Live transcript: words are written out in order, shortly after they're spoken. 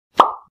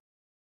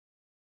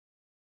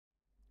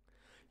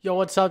Yo,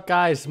 what's up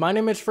guys? My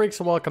name is Freaks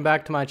and welcome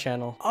back to my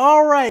channel.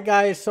 Alright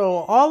guys, so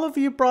all of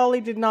you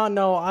probably did not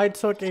know I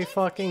took a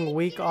fucking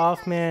week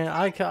off, man.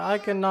 I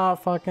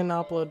cannot fucking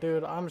upload,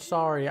 dude. I'm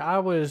sorry. I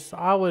was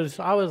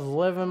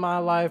living my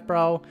life,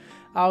 bro.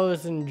 I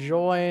was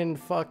enjoying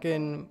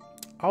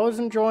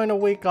a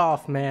week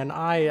off, man.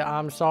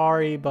 I'm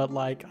sorry, but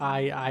like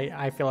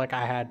I feel like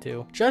I had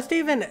to. Just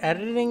even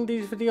editing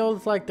these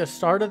videos, like the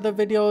start of the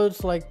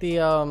videos, like the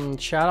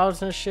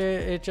shoutouts and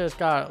shit, it just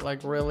got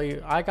like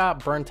I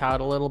got burnt out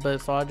a little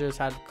bit, so I just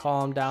had to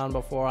calm down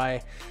before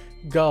I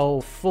go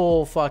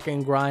full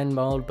fucking grind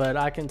mode. But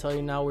I can tell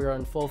you now, we are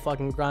in full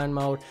fucking grind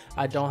mode.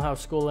 I don't have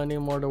school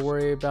anymore to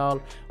worry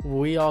about.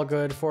 We all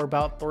good for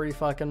about 3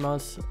 fucking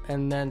months,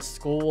 and then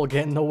school will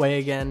get in the way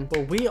again.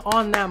 But we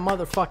on that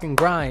motherfucking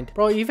grind,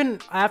 bro. Even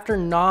after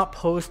not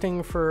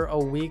posting for a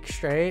week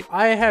straight,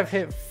 I have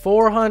hit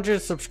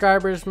 400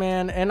 subscribers,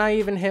 man, and I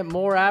even hit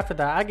more after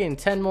that. I gained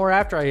 10 more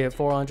after I hit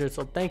 400,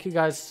 so thank you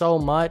guys so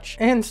much.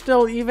 And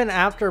still, even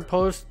after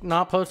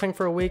not posting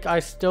for a week, I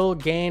still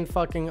gained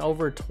fucking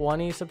over 20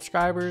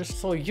 subscribers.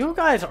 So you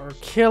guys are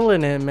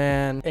killing it,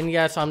 man. And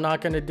yes, I'm not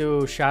gonna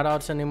do shout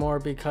outs anymore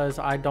because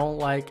I don't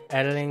like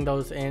editing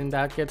those in.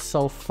 That gets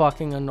so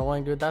fucking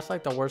annoying, dude. That's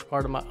like the worst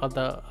part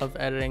of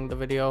editing the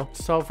video.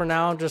 So for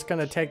now, I'm just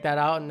gonna take that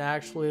out and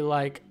actually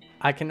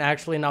I can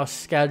actually now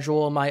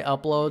schedule my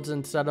uploads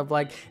instead of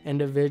like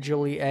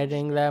individually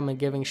editing them and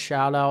giving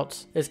shout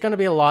outs. It's gonna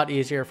be a lot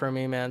easier for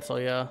me, man. So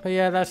yeah. But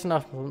yeah, that's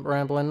enough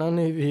rambling. None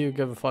of you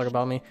give a fuck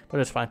about me,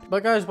 but it's fine.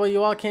 But guys, what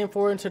you all came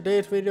for in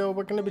today's video,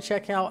 we're gonna be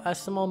checking out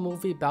SML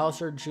Movie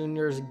Bowser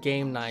Jr.'s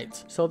Game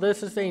Nights. So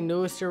this is a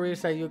new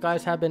series that you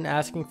guys have been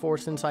asking for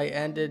since I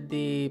ended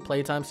the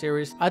Playtime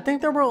series. I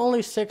think there were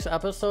only 6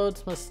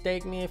 episodes.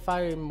 Mistake me if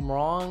I'm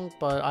wrong,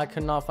 but I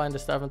could not find the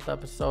 7th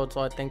episode, so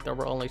I think there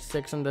were only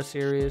 6 in this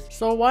series.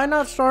 So why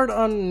not start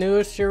a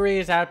new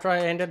series after I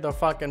ended the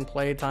fucking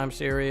Playtime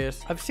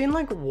series? I've seen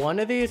like one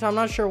of these, I'm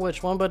not sure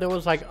which one, but it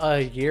was like a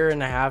year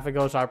and a half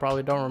ago, so I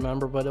probably don't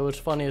remember, but it was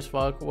funny as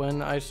fuck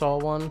when I saw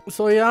one.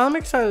 So yeah, I'm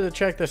excited to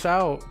check this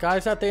out.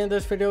 Guys, at the end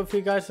of this video, if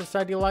you guys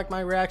decide you like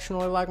my reaction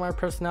or like my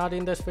personality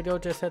in this video,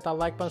 just hit that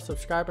like button,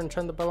 subscribe, and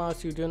turn the bell on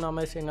so you do not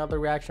miss another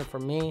reaction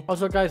from me.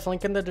 Also guys,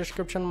 link in the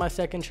description of my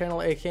second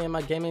channel, aka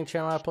my gaming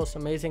channel. I post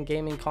amazing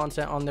gaming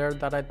content on there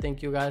that I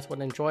think you guys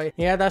would enjoy.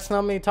 Yeah, that's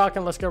not me talking.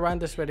 Let's get right in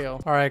this video.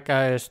 All right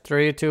guys,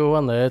 3 2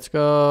 1, let's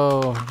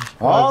go.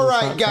 All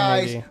right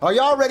guys, are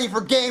y'all ready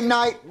for game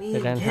night?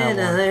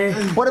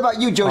 What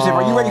about you, Joseph?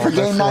 Are you ready for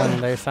game night?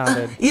 They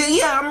sounded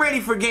yeah, I'm ready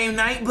for game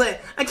night,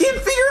 but I can't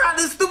figure out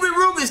this stupid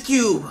Rubik's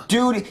Cube.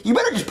 Dude, you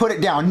better just put it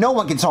down. No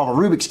one can solve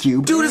a Rubik's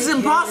Cube. Dude, it's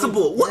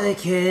impossible. What? I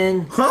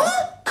can. Huh?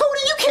 Cody,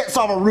 you can't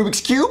solve a Rubik's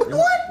Cube.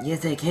 What?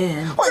 Yes, I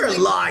can. You're a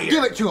liar.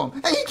 Give it to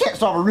him. Hey, he can't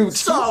solve a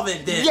Rubik's Cube. Solve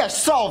it then.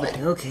 Yes, solve it.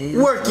 Okay.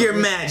 Work your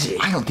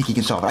magic. I don't think he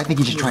can solve it. I think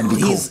he's just trying to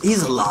be cool.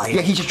 He's a liar.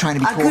 Yeah, he's just trying to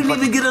be cool. I couldn't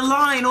even get a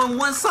line on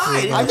one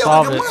side. I know.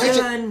 Solve it.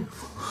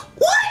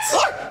 What?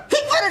 Look, he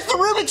finished the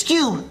Rubik's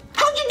Cube.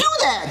 How'd you do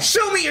that?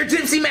 Show me your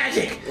tipsy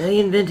magic. I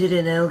invented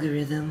an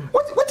algorithm.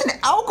 What's an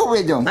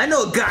algorithm? I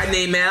know a guy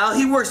named Al.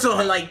 He works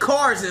on like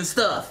cars and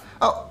stuff.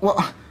 Oh,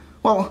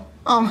 well,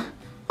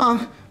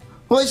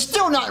 it's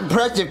still not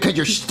impressive because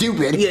you're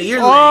stupid. Yeah, you're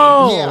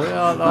oh, lame.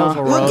 Yeah, that was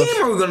a what roast.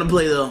 game are we gonna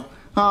play though?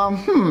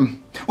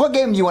 What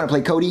game do you want to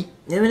play, Cody?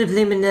 I'm gonna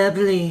play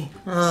Monopoly.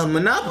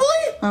 Monopoly?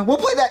 We'll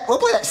play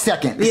that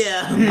second.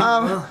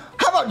 Yeah.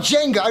 How about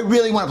Jenga? I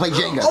really want to play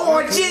Jenga.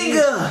 Oh,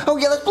 Jenga!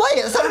 Okay, let's play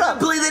it. Let's set it I've up.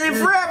 played that in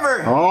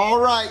forever.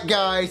 All right,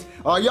 guys.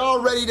 Are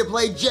y'all ready to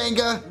play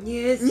Jenga?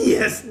 Yes.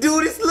 Yes,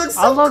 dude, this looks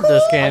so I love cool.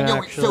 this I game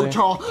know it's so actually.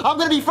 tall. I'm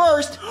gonna be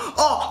first.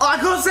 Oh,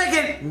 I go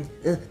second.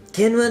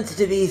 Ken wants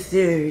to be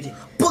third.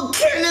 But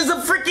Ken is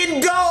a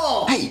freaking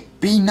doll. Hey,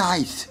 be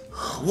nice.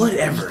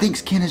 Whatever. He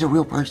thinks Ken is a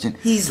real person.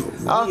 He's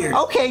weird.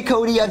 Okay,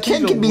 Cody.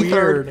 Ken can be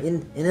third.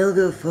 And I'll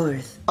go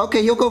fourth. Okay,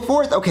 you'll go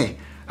fourth. Okay,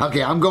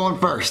 I'm going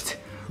first.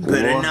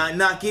 Better not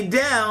knock it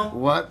down.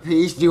 What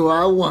piece do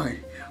I want?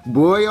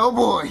 Boy, oh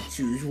boy.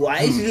 Choose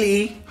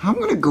wisely. I'm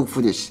gonna go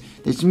for this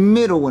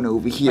middle one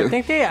over here. I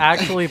think they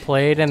actually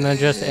played and then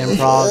just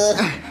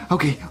improv.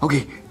 Okay.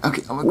 We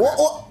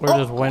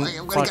just went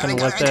fucking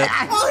with it.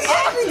 Oh,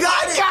 yeah, we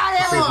got it.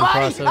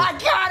 Impressive. I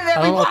got it,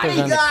 I don't know if there's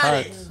any got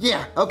it. cuts.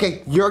 Yeah,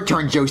 okay, your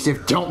turn,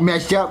 Joseph. Don't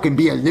mess up and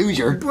be a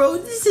loser. Bro,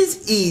 this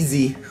is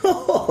easy.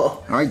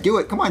 All right, do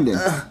it. Come on, then.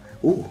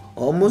 Ooh,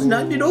 almost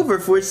knocked it over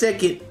for a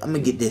second. I'm gonna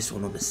get this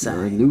one on the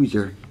You're a side.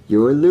 loser.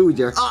 You're a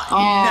loser.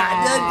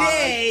 Not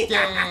today.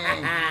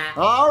 Dang.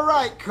 All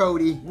right,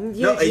 Cody.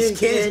 No, it's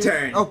Ken's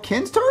turn. Oh,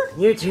 Ken's turn?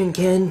 Your turn,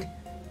 Ken.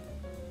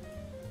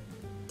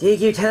 Take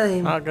your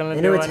time. Not gonna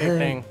I know do it's hard.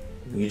 anything.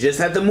 You just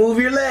have to move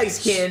your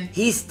legs, Ken.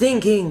 He's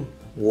thinking.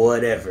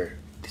 Whatever.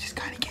 This is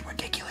kind of getting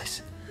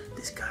ridiculous.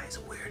 This guy's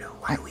a weirdo.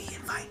 Why do we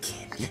invite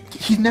Ken?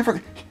 He's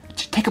never...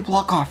 Just take a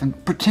block off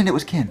and pretend it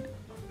was Ken.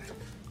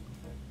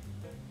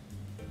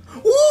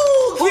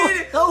 Ooh,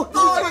 Ken!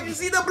 Oh, did you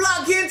see the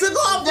block Ken took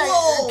off?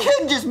 Whoa!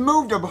 Ken just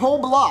moved a whole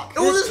block. It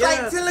was Yeah,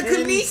 like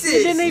telekinesis.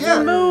 He didn't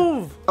even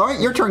move. All right,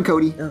 your turn,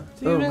 Cody. Oh,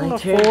 Even my the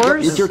turn.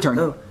 fours? It's your turn.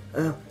 Oh,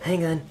 Oh,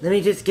 hang on. Let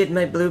me just get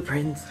my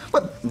blueprints.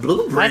 What?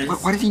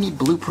 Blueprints? Why does he need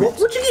blueprints?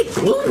 What you need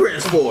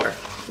blueprints for?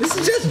 This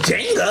is just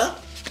Jenga.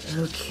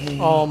 Okay.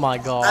 Oh my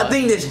god. I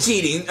think that's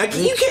cheating.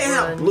 You can't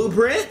have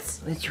blueprints.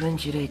 Which one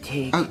should I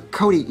take?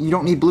 Cody, you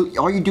don't need blue.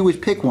 All you do is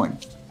pick one.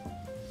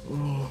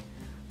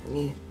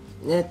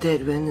 Not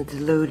that one. It's a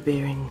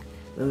load-bearing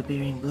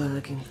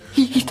block. And...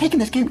 He's taking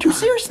this game too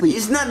seriously.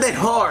 It's not that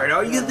hard.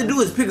 All you have to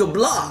do is pick a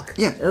block.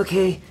 Yeah.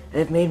 Okay,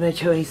 I've made my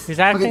choice. He's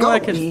acting go.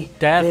 like it's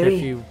death very,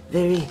 if you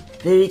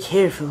very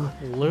careful.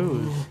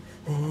 lose.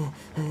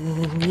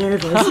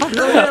 Nervous.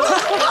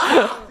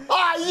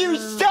 Ah, you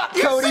suck,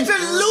 You're Cody. such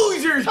a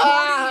loser.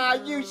 Ah,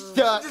 you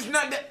suck. It's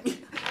not that.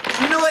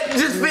 You know what?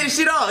 Just finish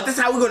it off. That's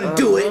how we're gonna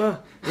do it.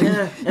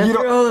 Yeah,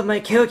 after all of my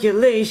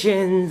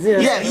calculations.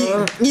 Yeah,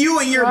 you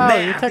and your Wow,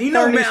 you math. took You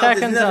know 30 math is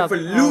seconds nothing up. for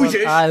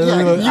losers. I Yeah,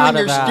 lose you out and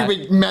your of that.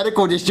 stupid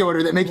medical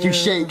disorder that makes you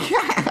shake.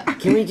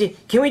 Can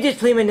we just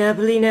play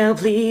Monopoly now,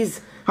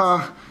 please?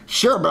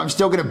 Sure, but I'm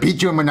still gonna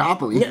beat you in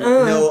Monopoly.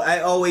 No,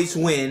 I always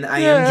win. I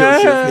am Yeah.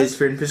 Joseph, his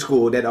friend from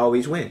school that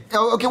always win.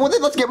 Oh, okay, well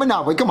then let's get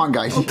Monopoly. Come on,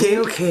 guys. Okay.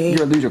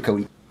 You're a loser,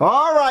 Cody.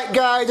 All right,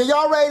 guys, are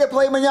y'all ready to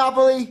play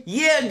Monopoly?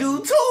 Yeah,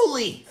 dude,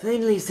 totally.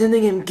 Finally,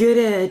 something I'm good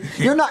at.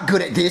 You're not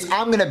good at this.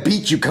 I'm gonna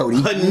beat you,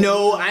 Cody. But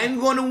no, I'm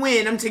gonna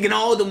win. I'm taking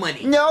all the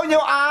money. No,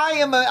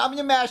 I'm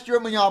the master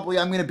of Monopoly.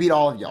 I'm gonna beat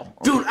all of y'all.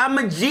 Dude, I'm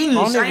a I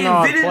genius. don't I even know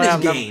how to invented play. I've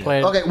this never game.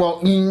 played. Okay,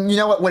 well, you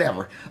know what?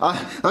 Whatever.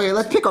 Okay,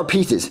 let's pick our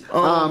pieces.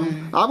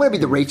 I'm gonna be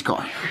the race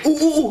car.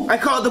 Ooh, I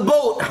called the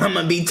boat. I'm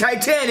gonna be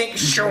Titanic.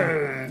 That's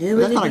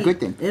not a good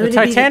thing. The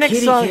Titanic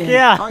sunk,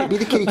 yeah. All right, be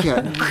the kitty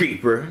cat.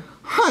 Creeper.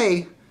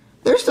 Hey,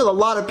 there's still a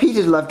lot of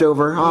pieces left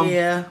over.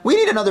 Yeah. We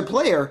need another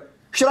player.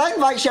 Should I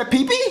invite Chef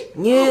Pee-Pee?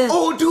 Yeah.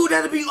 Oh, dude,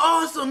 that'd be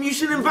awesome. You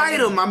should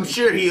invite him. I'm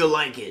sure he'll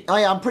like it. Oh,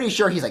 yeah, I'm pretty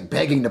sure he's like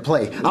begging to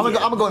play. I'm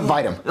gonna go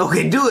invite him.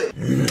 Okay, do it.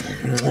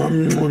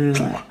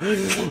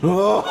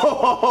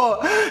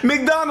 Oh,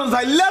 McDonald's,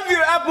 I love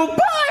your apple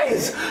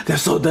pies. They're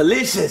so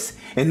delicious.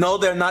 And no,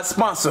 they're not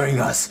sponsoring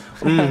us.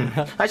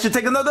 I should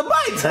take another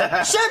bite.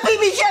 Chef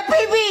Pee-Pee, Chef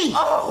Pee-Pee!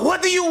 Oh,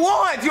 what do you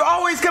want? You're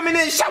always coming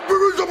in. Chef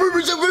Pee-Pee, Chef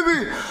Pee-Pee, Chef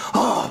Pee-Pee.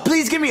 Oh,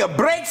 please give me a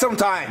break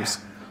sometimes.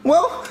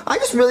 Well, I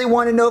just really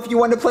want to know if you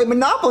want to play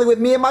Monopoly with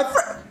me and my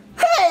friend.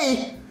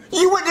 Hey!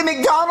 You went to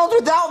McDonald's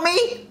without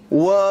me?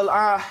 Well,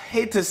 I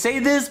hate to say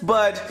this,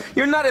 but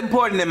you're not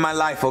important in my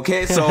life,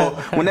 okay? So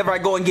whenever I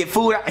go and get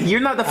food, you're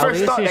not the first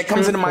least thought he's that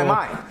comes into my truthful.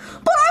 mind.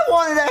 But I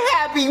wanted a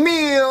happy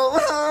meal.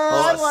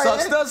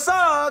 Sucks to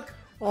suck.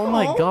 Oh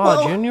my god,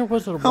 well, Junior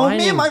was a Oh, whining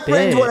me and my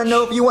friends bitch. want to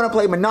know if you want to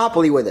play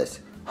Monopoly with us.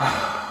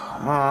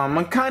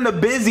 I'm kind of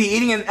busy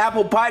eating an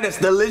apple pie that's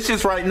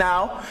delicious right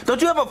now.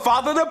 Don't you have a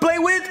father to play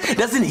with?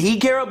 Doesn't he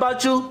care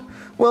about you?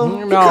 Well,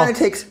 No. he kind of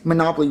takes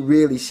Monopoly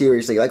really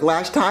seriously. Like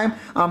last time,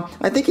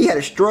 I think he had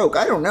a stroke.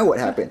 I don't know what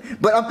happened.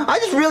 But I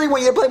just really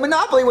want you to play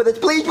Monopoly with us.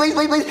 Please, please,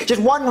 please, please.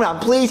 Just one round,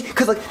 please.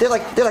 Because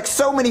there's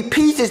so many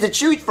pieces to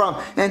choose from.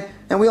 And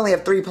we only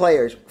have 3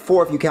 players.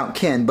 4 if you count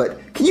Ken.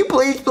 But can you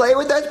please play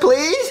with us,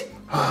 please?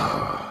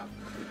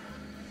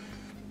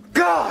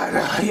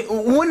 God,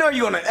 when are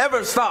you gonna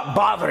ever stop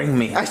bothering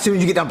me? As soon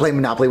as you get done playing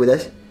Monopoly with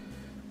us.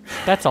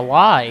 That's a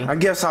lie. I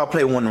guess I'll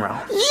play one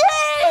round.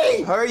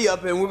 Yay! Hurry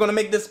up, and we're gonna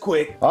make this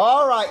quick.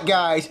 All right,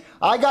 guys.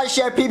 I got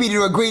Chef Pee-Pee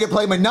to agree to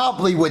play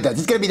Monopoly with us.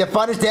 It's going to be the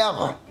funnest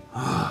ever.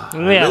 I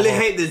Yeah. really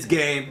hate this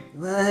game.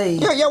 Why?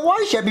 Yeah,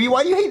 why, Chef Pee-Pee?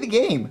 Why do you hate the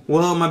game?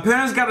 Well, my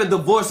parents got a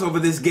divorce over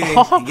this game.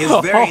 It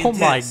gets very Oh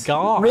my intense.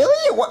 god.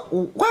 Really? What?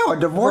 Wow, a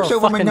divorce For a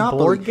over fucking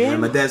Monopoly. board Yeah,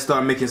 game? my dad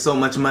started making so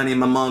much money, and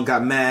my mom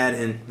got mad,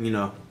 and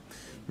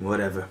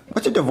whatever.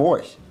 What's a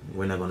divorce?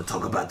 We're not gonna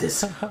talk about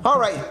this. All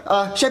right,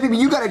 Chef Pee-Pee,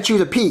 you got to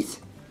choose a piece.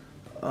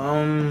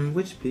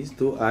 Which piece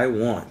do I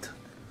want?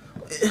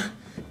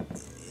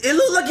 It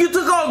looked like you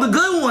took all the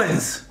good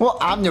ones. Well,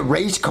 I'm the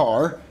race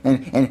car,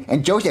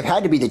 and Joseph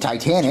had to be the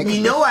Titanic,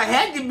 You know I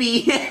had to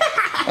be.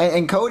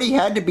 and Cody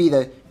had to be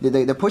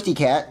the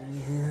pussycat.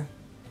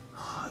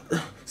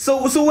 So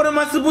what am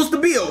I supposed to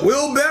be? A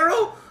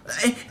wheelbarrow?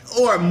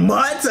 Or a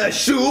mutt? A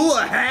shoe?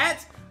 A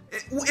hat?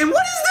 And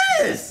what is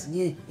this?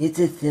 Yeah, it's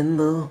a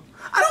thimble.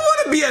 I don't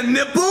want to be a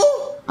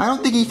nipple. I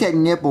don't think he said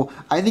nipple.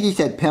 I think he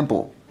said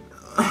pimple.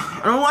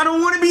 I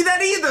don't want to be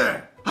that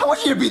either. I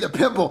want you to be the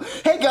pimple.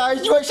 Hey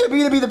guys, you want Chef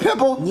Pee-Pee to be the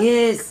pimple?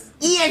 Yes.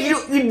 Yeah,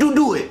 you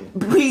do it.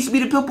 Please be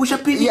the pimple,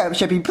 Chef Pee-Pee. Yeah,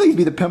 Chef Pee-Pee, please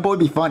be the pimple. It'd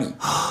be funny.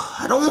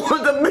 I don't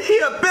want to be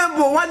a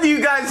pimple. Why do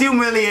you guys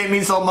humiliate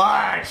me so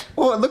much?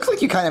 Well, it looks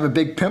like you kind of have a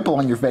big pimple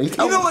on your face.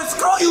 You know what?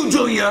 Screw you,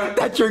 Junior.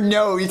 That's your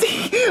nose.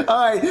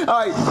 all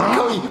right.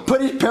 Cody,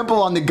 put his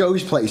pimple on the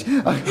ghost place.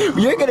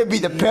 You're gonna be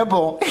the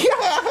pimple. Hey,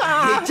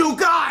 you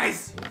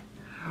guys.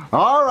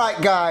 All right,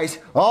 guys.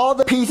 All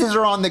the pieces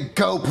are on the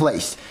go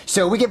place,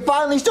 so we can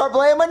finally start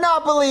playing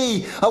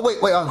Monopoly. Oh wait.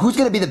 Who's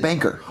gonna be the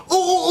banker?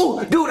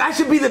 Ooh, dude, I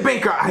should be the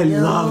banker. I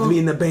love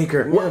being the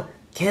banker. No,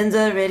 Ken's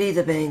already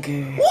the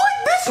banker. What?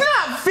 That's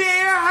not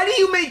fair. How do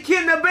you make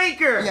Ken the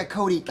banker? Yeah,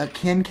 Cody.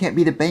 Ken can't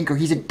be the banker.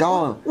 He's a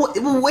doll.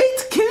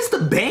 Wait, Ken's the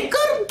banker?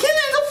 Ken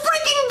is a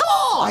freaking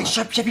doll.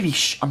 Chef Pee-Pee,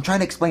 shh, I'm trying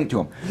to explain it to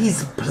him.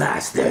 He's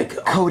plastic.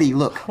 Cody,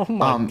 look. Oh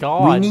my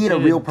God, we need a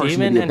dude, real person to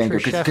be a demon banker enter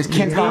because Chef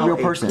Ken's not a real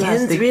A person.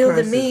 plastic Ken's real to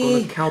person is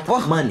me. gonna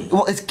count money.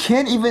 Well, is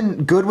Ken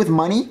even good with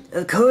money?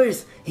 Of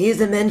course, he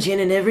has a mention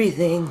in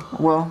everything.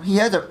 Well, he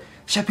has a...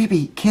 Chef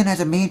Pee-Pee, Ken has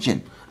a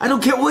mansion. I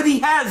don't care what he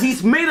has.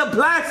 He's made of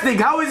plastic.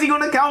 How is he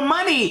gonna count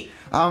money?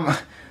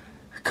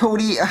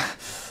 Cody,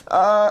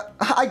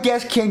 I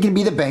guess Ken can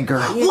be the banker.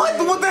 What?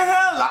 What the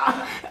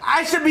hell?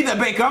 I should be the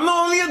banker. I'm the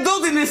only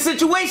adult in this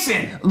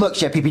situation. Look,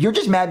 Chef Pee-Pee, you're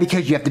just mad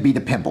because you have to be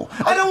the pimple.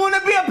 I don't want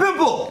to be a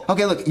pimple.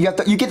 Okay, look,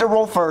 you get to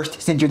roll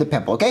first since you're the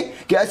pimple, okay?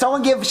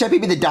 Someone give Chef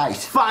Pee-Pee the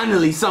dice.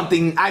 Finally,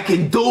 something I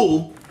can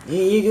do.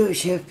 Here you go,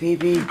 Chef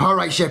Pee-Pee. All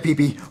right, Chef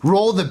Pee-Pee,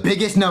 roll the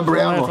biggest number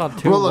Oh, I ever. thought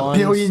two Roll a ones.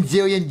 billion,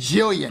 zillion,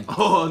 jillion.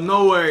 Oh,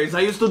 no worries. I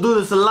used to do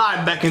this a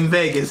lot back in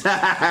Vegas.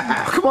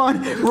 Come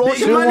on, roll Big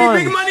some Two money,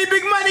 ones. big money,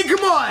 big money.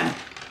 Come on.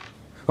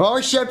 Oh,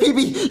 Chef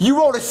Pee-Pee, you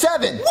rolled a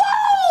 7. Woo!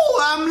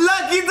 I'm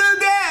lucky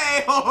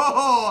today.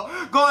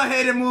 Go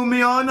ahead and move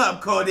me on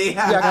up, Cody.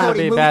 Yeah, Gotta Cody,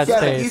 be move bad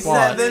 7. space.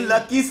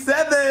 Lucky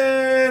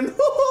seven.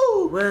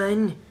 Woo-hoo.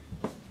 1,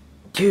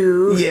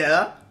 2,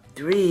 Yeah.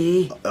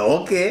 3,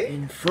 Okay.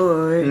 and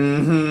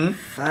 4,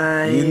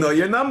 5, You know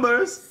your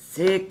numbers.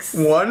 6,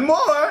 One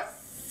more.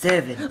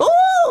 7.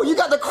 Oh, you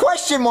got the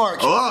question mark.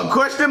 Oh,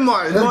 question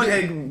mark. Go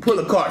ahead and pull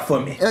a card for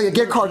me.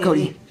 Get a card,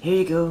 Cody. Here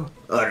you go.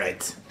 All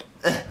right.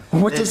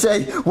 What's it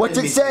say? What's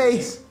it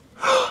say?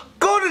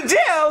 Go to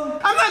jail?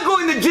 I'm not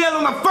going to jail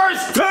on the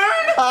first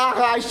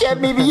turn. Chef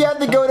Pee-Pee, you have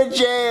to go to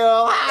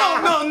jail.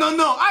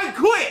 No. I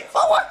quit.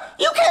 Oh, what?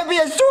 You can't be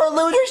a sore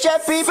loser,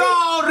 Chef Pee-Pee.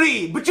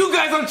 Sorry, but you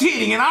guys are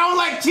cheating, and I don't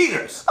like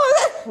cheaters.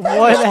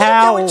 What?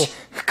 How?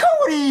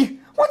 Cody,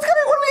 what are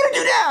we gonna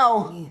do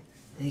now?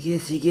 I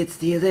guess he gets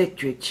the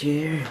electric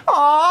chair.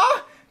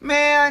 Aw,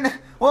 man.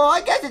 Well,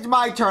 I guess it's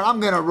my turn. I'm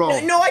gonna roll.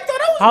 No, I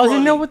thought I was How does he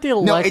running. know what the No,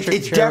 electric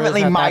it's chair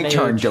definitely is at my that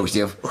turn, age?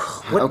 Joseph.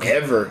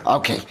 Whatever.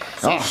 Okay.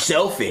 So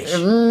selfish.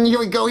 Here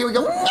we go.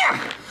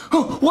 Yeah.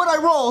 Oh, what'd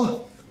I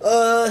roll?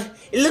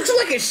 It looks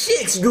like a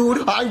 6,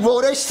 dude. I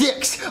rolled a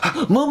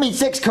 6. Move me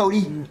 6,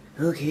 Cody.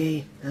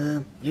 Okay,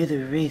 you're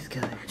the race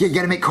car. You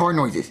gotta make car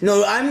noises.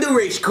 No, I'm the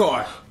race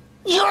car.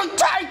 You're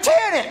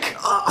Titanic.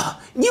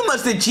 You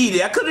must have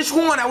cheated. I could have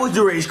sworn I was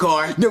the race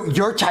car. No,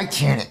 you're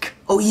Titanic.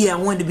 Oh, yeah, I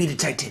wanted to be the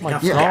Titanic. My I Yeah.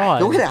 forgot.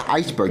 God. Look at that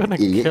iceberg, Gonna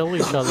idiot. kill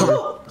each other.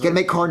 You gotta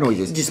make car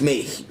noises. Just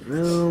me.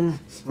 Room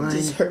 1,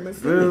 Just hurt my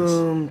feelings.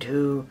 room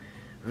 2,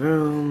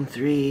 room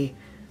 3,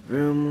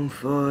 room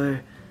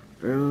 4,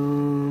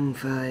 room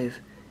 5,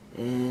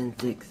 and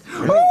 6.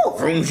 Oh!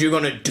 Rooms you're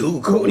gonna do,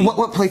 Cody.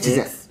 What place is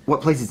that? Six.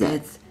 What place is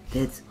that?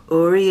 That's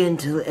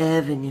Oriental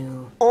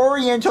Avenue.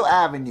 Oriental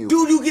Avenue.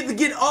 Dude, you get to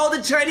get all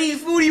the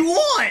Chinese food you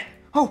want.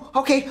 Oh,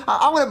 okay.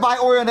 I'm gonna buy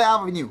Oriental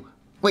Avenue.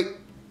 Wait,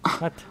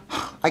 What?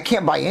 I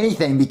can't buy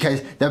anything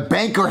because the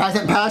banker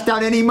hasn't passed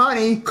out any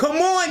money. Come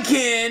on,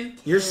 Ken.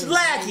 You're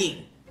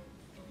slacking.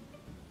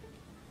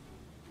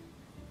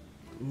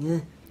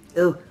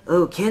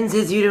 Oh, Ken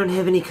says you don't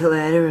have any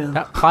collateral.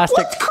 That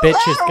plastic What's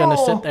bitch is gonna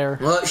collateral? sit there.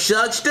 Well,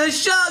 shucks to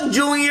shuck,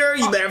 Junior.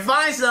 You better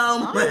find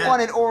some. I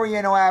wanted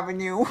Oriental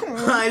Avenue.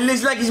 It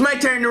looks like it's my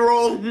turn to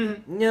roll.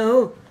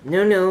 No.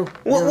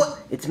 What?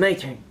 It's my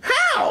turn.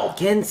 How?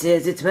 Ken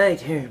says it's my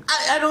turn.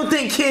 I don't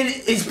think Ken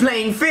is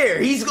playing fair.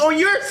 He's on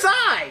your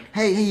side.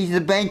 Hey, he's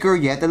the banker.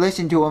 You have to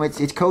listen to him.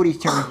 It's Cody's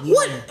turn.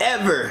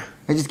 Whatever.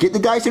 Hey, just get the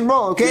dice and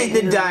roll, okay?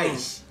 Get the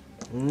dice.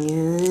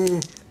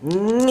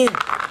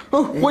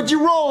 Oh, what'd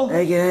you roll?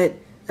 I got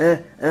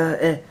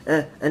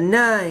a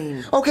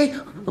 9. Okay,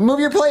 move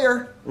your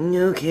player.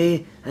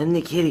 Okay, I'm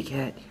the kitty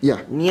cat.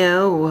 Yeah.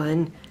 Meow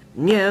 1,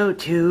 meow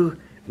 2,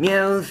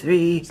 meow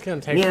 3,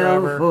 gonna take meow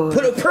forever. 4,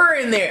 Put a purr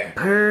in there.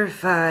 purr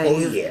 5, Oh,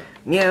 yeah.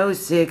 meow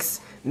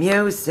 6,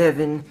 meow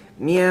 7,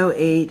 meow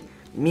 8,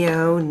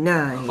 meow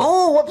 9.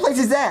 Oh, what place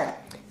is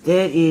that?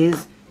 That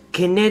is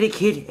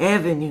Connecticut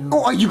Avenue.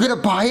 Oh, are you gonna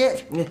buy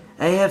it?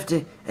 I have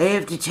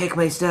to check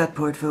my stock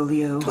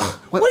portfolio.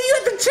 What do you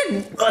have to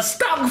check a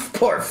stock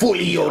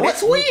portfolio?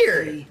 That's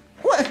weird.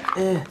 What?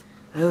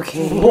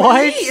 Okay,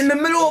 What? In the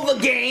middle of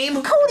a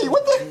game? Cody,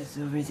 what the? it's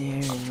over there.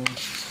 And then,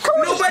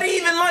 Nobody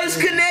even likes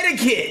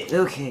Connecticut.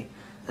 okay,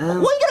 What are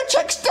you gonna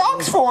check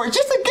stocks for? It's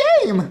just a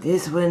game.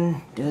 this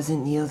one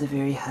doesn't yield a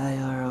very high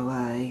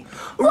ROI.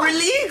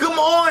 Really? Come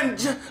on.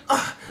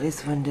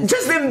 This one does.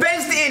 Just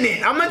invest in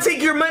it. I'm gonna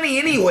take your money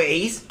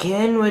anyways.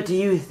 Ken, what do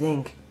you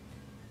think?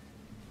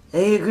 I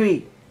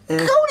agree.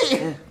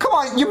 Cody, come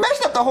on, you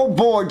messed up the whole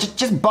board.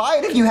 Just buy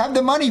it if you have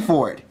the money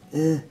for it.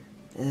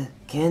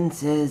 Ken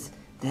says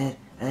that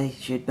I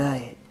should buy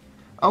it.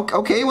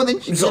 Okay, well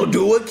then. So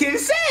do what Ken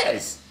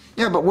says.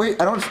 Yeah, but wait,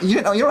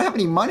 you don't have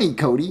any money,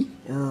 Cody.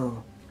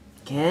 Oh,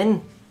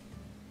 Ken?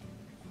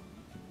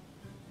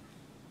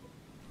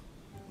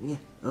 Yeah.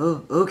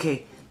 Oh,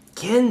 okay.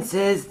 Ken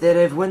says that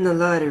I've won the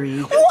lottery.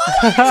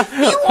 What?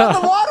 You won the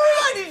lottery?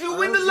 Why did you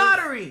win the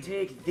lottery?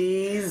 Take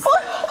these,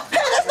 What? Hey,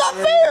 that's not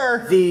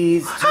fair.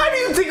 these, How do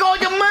you take all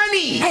your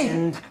money? Hey,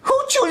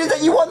 who chooses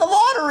that you won the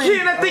lottery?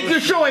 Ken, I think you're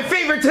showing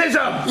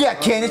favoritism. Yeah,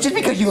 Ken, it's just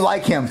because you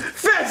like him.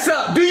 Fess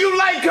up. Do you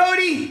like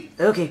Cody?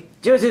 Okay,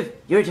 Joseph,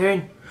 your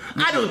turn.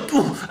 I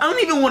don't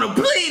even want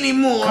to play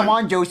anymore. Come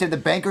on, Joseph. The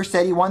banker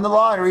said he won the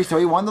lottery, so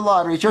he won the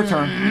lottery. It's your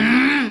turn.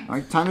 All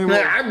right, time to roll.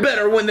 I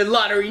better win the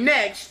lottery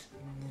next.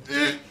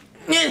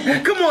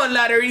 Come on,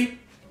 lottery.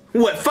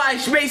 What, 5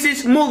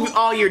 spaces? Move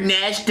all your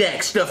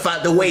NASDAQ stuff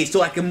out the way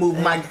so I can move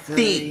my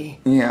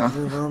thing. Yeah.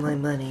 Move all my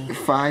money.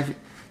 5.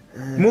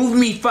 Move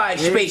me 5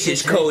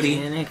 spaces, Cody.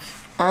 Titanic.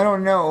 I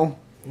don't know.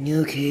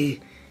 Okay,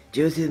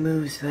 Joseph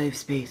moves 5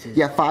 spaces.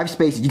 Yeah, 5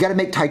 spaces. You got to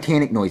make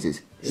Titanic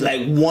noises. It's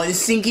like 1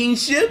 sinking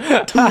ship,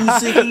 2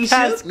 sinking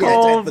That's ships.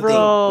 cool,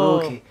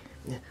 bro. Okay.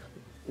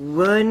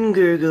 1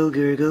 gurgle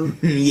gurgle.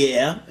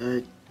 Yeah.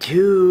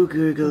 2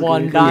 gurgle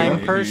 1 gurgle.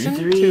 dying person,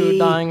 3, 2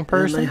 dying My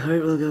person.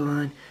 heart will go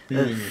on.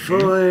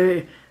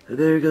 4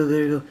 gurgle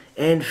gurgle.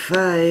 And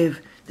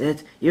 5.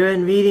 You're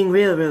on Reading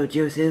Railroad,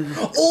 Joseph.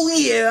 Oh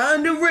yeah,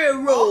 on the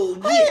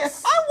railroad.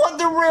 Yes. I want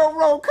the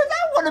railroad because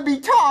I want to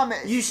be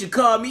Thomas. You should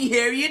call me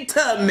Harriet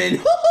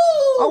Tubman.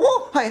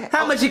 Oh, well, hey,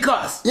 How much it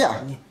costs?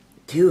 Yeah.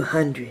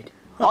 200.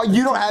 Oh,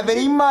 you don't have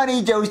any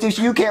money, Joseph,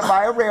 so you can't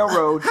buy a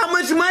railroad. How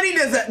much money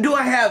do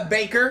I have,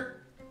 banker?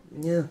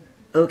 No.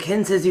 Oh,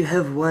 Ken says you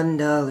have $1. $1?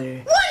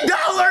 Hey,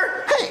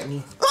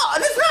 Oh,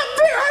 that's not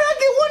fair. How do I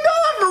get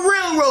 $1 for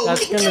railroad?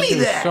 That's Give gonna me do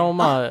that. so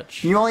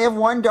much. you only have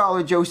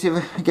 $1,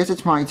 Joseph. I guess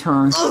it's my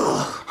turn.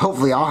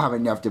 Hopefully, I'll have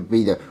enough to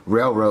be the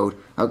railroad.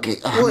 Okay.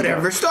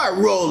 Whatever. Start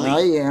rolling.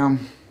 I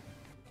am.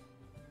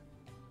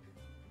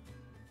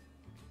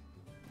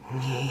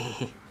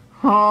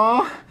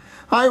 Aw,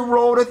 I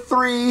rolled a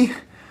 3.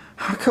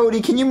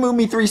 Cody, can you move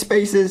me 3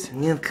 spaces?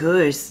 Of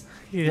course.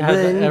 He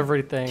has 1,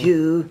 everything.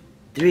 2,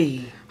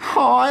 3.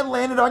 Oh, I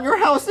landed on your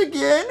house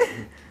again.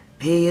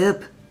 Pay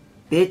up,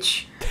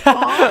 bitch. Oh,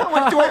 how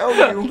much do I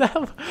owe you?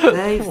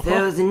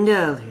 $5,000.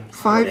 That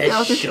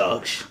 5,000.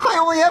 shucks. I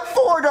only have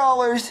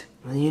 $4.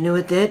 Well, you know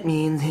what that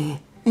means.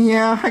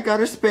 Yeah, I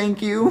gotta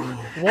spank you.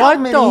 What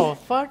many? the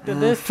fuck did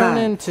this turn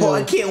 5. into? Oh,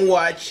 I can't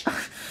watch.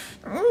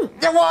 1,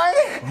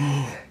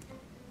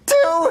 2,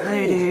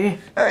 Harder.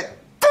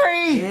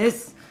 3,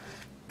 Yes.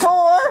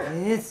 4,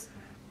 Yes.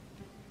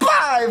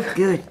 5.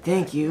 Good,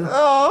 thank you.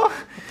 Oh,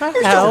 What the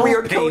you're hell? so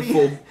weird, Cody.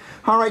 Painful.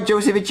 All right,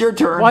 Joseph, it's your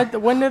turn. What?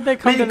 When did they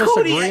come to Man, this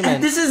Cody,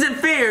 agreement? this isn't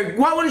fair.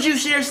 Why wouldn't you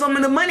share some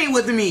of the money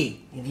with me?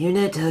 If you're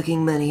not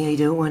talking money, I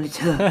don't want to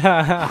talk.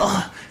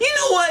 You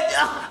know what?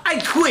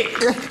 I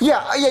quit.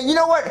 Yeah, you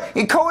know what?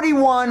 Cody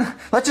won.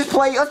 Let's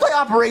play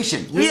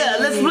Operation. Yeah,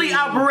 let's play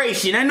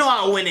Operation. I know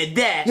I'll win at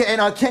that. Yeah,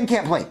 and Ken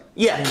can't play.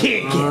 Yeah,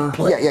 can't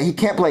play. Yeah, he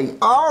can't play.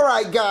 All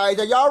right, guys,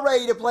 are y'all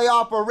ready to play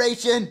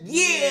Operation?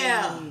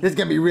 Yeah. This is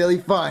gonna be really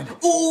fun.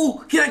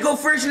 Ooh, can I go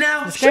first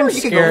now? This game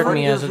you can go scared first.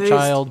 me as a First.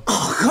 child.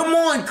 Oh, come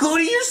on,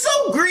 Cody. You're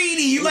so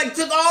greedy. You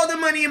took all the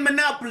money in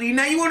Monopoly.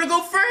 Now you want to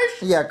go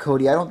first? Yeah,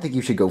 Cody, I don't think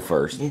you should go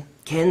first.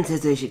 Ken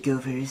says I should go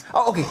first.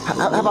 Oh, okay.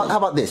 How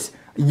about this?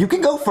 You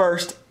can go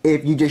first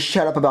if you just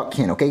shut up about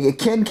Ken, okay?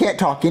 Ken can't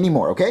talk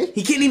anymore, okay?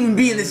 He can't even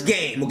be in this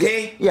game,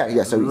 okay?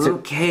 Yeah. So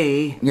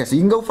Okay. you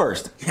can go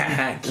first.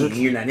 Ken,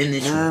 you're not in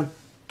this room.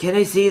 Can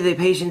I see the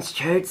patient's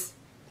charts?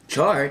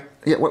 Chart?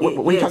 Yeah. What are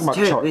you Yes,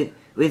 talking about? Chart?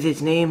 With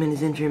his name and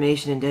his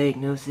information and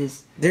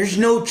diagnosis. There's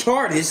no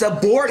chart. It's a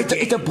board game.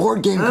 It's a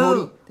board game,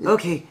 Cody. Oh,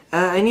 okay.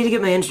 I need to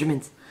get my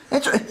instruments.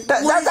 That's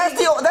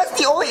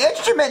the only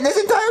instrument in this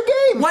entire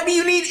game. Why do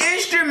you need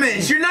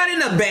instruments? You're not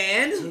in a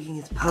band. Taking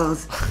his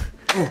pulse.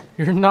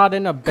 You're not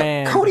in a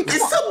band. Cody, come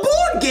It's on. a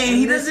board game.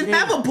 He doesn't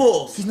have a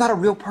pulse. He's not a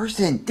real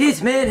person.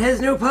 This man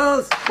has no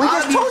pulse. We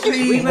just told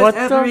you. We What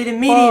must the operate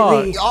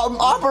immediately.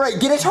 Operate.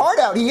 Get his heart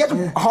out. He has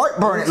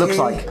heartburn. It looks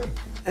like.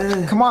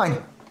 Come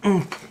on.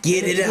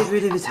 Get it Get out.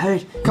 rid of his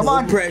heart. Come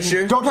on.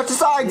 Pressure. Don't touch the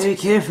sides. Very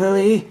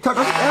carefully.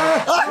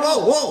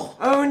 Whoa, whoa.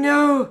 Oh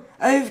no!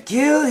 I've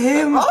killed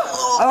him!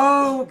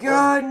 Oh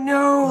God,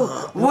 no!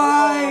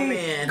 Why?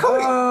 man.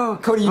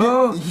 Cody,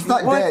 he's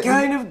not what dead.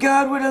 kind of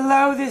God would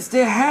allow this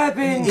to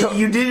happen?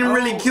 You didn't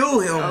really kill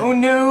him. Oh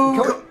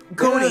no!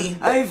 Cody.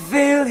 I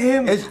failed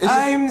him!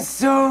 I'm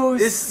so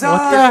sorry!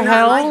 What the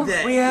hell? Like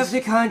that. We have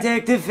to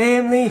contact the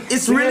family.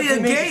 It's We really have to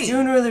a make game.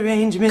 funeral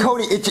arrangements.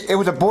 Cody, it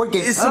was a board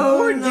game. It's a Oh,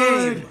 board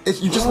Lord. game.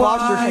 You just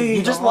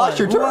lost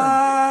your turn.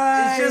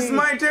 Why? It's just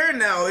my turn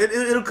now.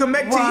 It'll come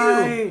back to you.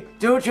 Why?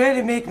 Don't try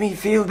to make me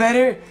feel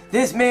better.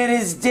 This man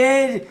is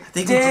dead.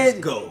 think we dead.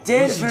 just go.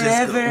 Dead We should just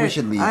forever. go. We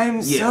should leave. I'm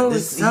Yeah, so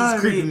he's sorry.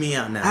 creeping me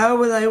out now. How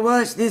will I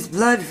wash this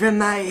blood from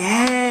my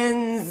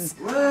hands?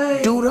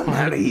 What? Dude, I'm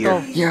out of here.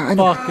 The Yeah, I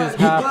know. fuck is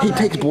He happening?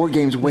 takes board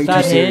games way too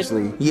that it?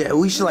 seriously. Yeah,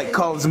 we should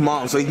call his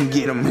mom so he can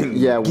get him and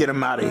get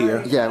him out of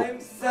here. Yeah,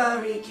 I'm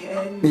sorry,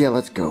 Ken. yeah.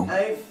 Let's go.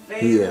 I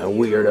failed. Yeah,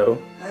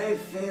 weirdo. I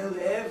failed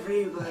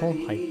everybody. Oh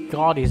my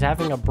god, he's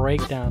having a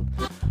breakdown.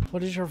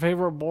 What is your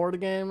favorite board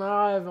game?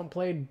 I haven't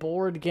played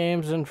board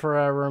games in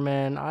forever,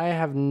 man. I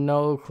have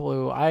no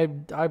clue. I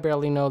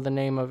barely know the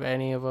name of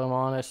any of them,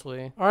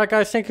 honestly. Alright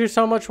guys, thank you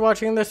so much for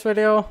watching this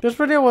video. This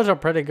video was a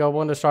pretty good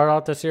one to start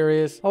out the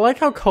series. I like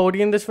how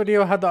Cody in this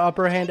video had the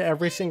upper hand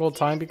every single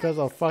time because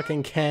of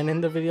fucking Ken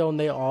in the video, and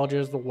they all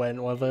just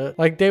went with it.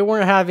 Like, they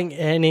weren't having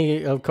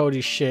any of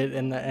Cody's shit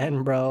in the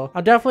end, bro.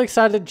 I'm definitely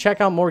excited to check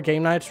out more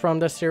game nights from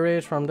this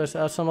series, from this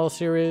SML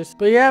series.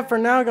 But yeah, for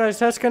now guys,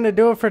 that's gonna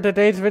do it for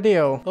today's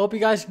video. Hope you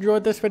guys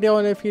enjoyed this video,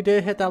 and if you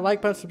did, hit that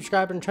like button,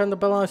 subscribe, and turn the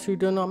bell on so you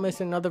do not miss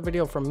another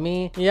video from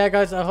me. Yeah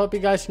guys, I hope you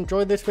guys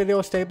enjoyed this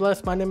video. Stay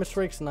blessed. My name is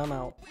Freaks, and I'm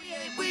out.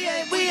 We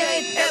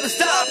ain't ever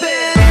stopping.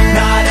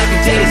 Not every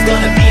day is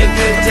gonna be a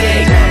good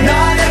day.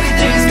 Not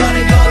everything's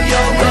gonna go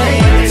your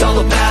way. It's all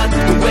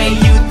about